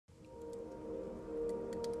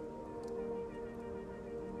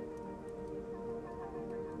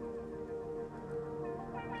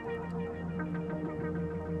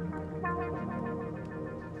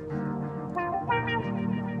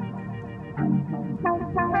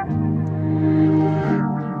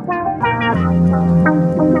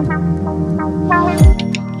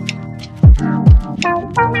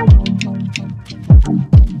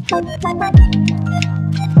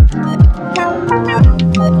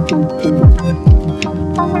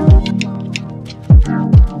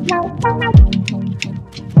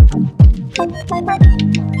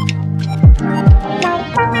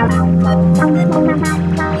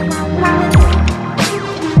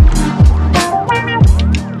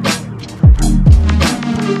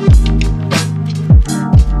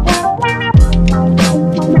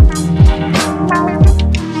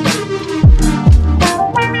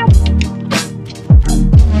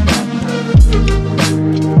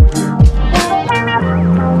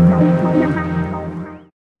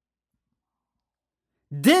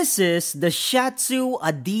This is the Shiatsu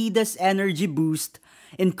Adidas Energy Boost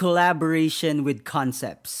in collaboration with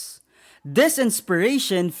Concepts. This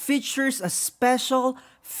inspiration features a special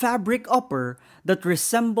fabric upper that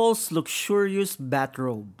resembles luxurious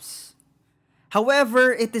bathrobes.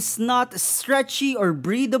 However, it is not stretchy or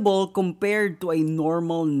breathable compared to a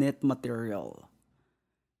normal knit material.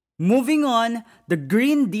 Moving on, the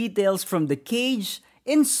green details from the cage,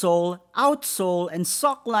 insole, outsole, and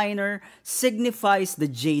sockliner signifies the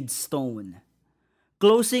jade stone.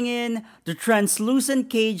 Closing in, the translucent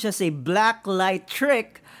cage has a black light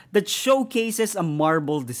trick that showcases a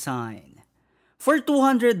marble design. For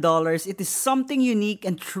 $200, it is something unique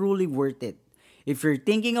and truly worth it. If you're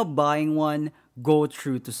thinking of buying one, go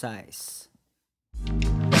true to size.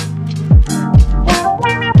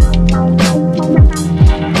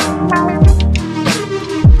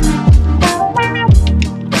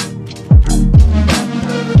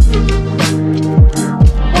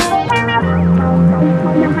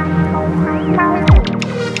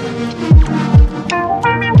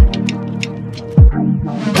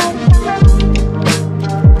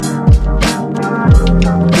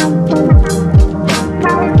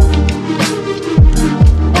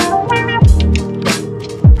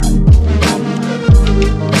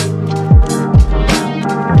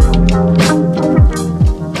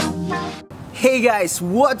 Hey guys,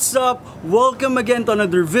 what's up? Welcome again to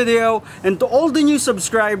another video, and to all the new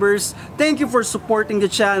subscribers, thank you for supporting the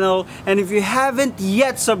channel. And if you haven't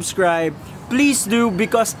yet subscribed, please do,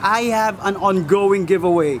 because I have an ongoing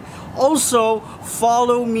giveaway. Also,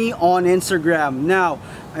 follow me on Instagram. Now,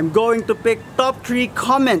 I'm going to pick top 3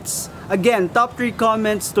 comments. Again, top 3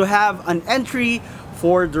 comments to have an entry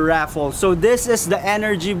for the raffle. So this is the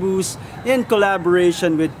Energy Boost in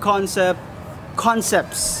collaboration with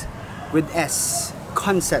Concepts. With S,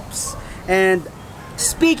 Concepts. And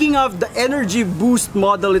speaking of the Energy Boost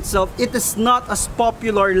model itself, it is not as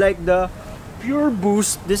popular like the Pure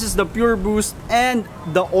Boost. This is the Pure Boost and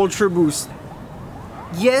the Ultra Boost.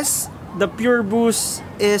 Yes, the Pure Boost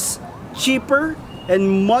is cheaper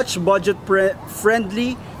and much budget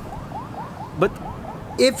friendly, but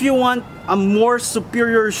if you want a more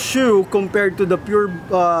superior shoe compared to the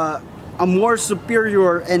a more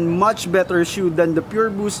superior and much better shoe than the Pure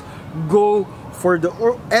Boost, go for the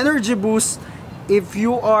Energy Boost if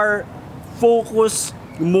you are focused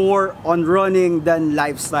more on running than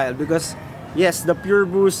lifestyle. Because yes, the Pure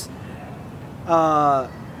Boost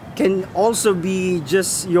can also be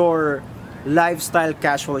just your lifestyle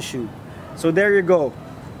casual shoe. So there you go.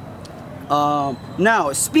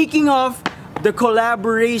 Now, speaking of the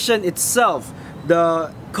collaboration itself,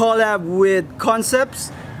 the collab with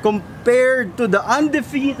Concepts compared to the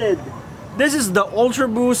Undefeated. This is the Ultra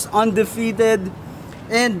Boost Undefeated,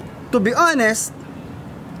 and to be honest,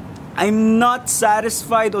 I'm not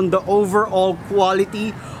satisfied on the overall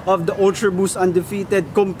quality of the Ultra Boost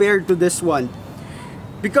Undefeated compared to this one,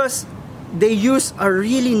 because they use a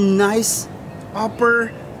really nice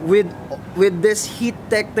upper with this heat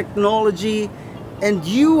tech technology, and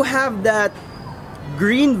you have that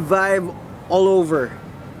green vibe all over,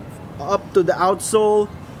 up to the outsole,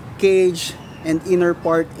 cage, and inner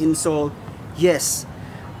part insole. Yes,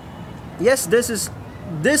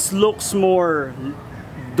 this looks more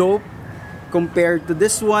dope compared to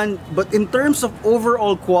this one, but in terms of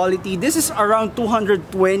overall quality, this is around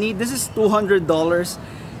 $220. This is $200.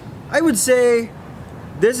 I would say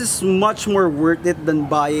this is much more worth it than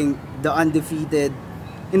buying the Undefeated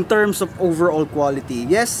in terms of overall quality.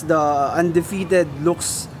 Yes, the Undefeated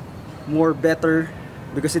looks more better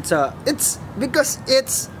because it's an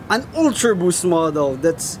Ultra Boost model.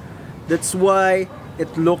 That's why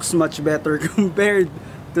it looks much better compared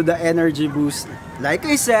to the Energy Boost. Like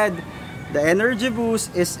I said, the Energy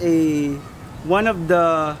Boost is one of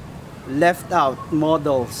the left out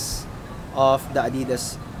models of the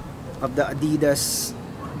Adidas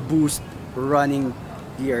Boost running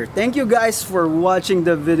gear. Thank you guys for watching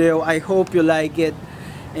the video. I hope you like it.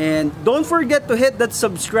 And don't forget to hit that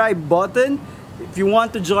subscribe button if you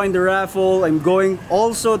want to join the raffle. I'm going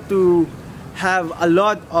also to have a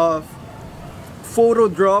lot of photo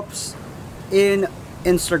drops in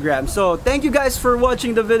Instagram. So thank you guys for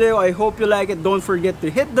watching the video. I hope you like it. Don't forget to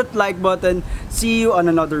hit that like button. See you on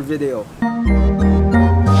another video.